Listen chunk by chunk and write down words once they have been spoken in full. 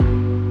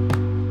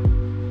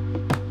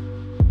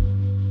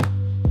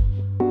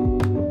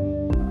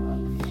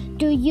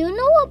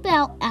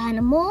about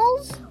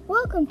animals.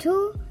 Welcome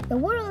to the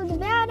world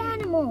about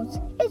animals.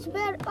 It's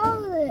about all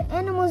the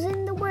animals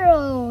in the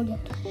world.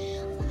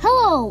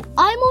 Hello,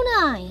 I'm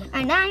Unai.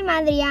 And I'm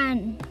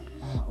Adrian.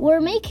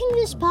 We're making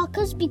this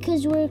podcast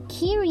because we're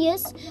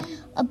curious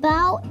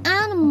about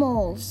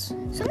animals.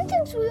 Some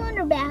things we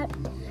wonder about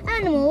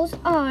animals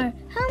are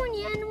how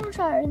many animals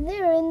are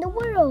there in the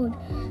world?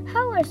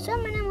 How are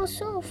some animals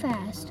so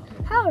fast?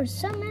 How are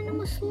some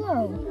animals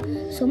slow?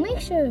 So make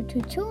sure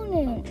to tune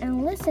in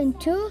and listen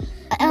to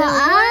The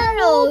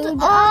World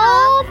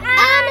of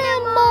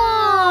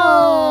Animals.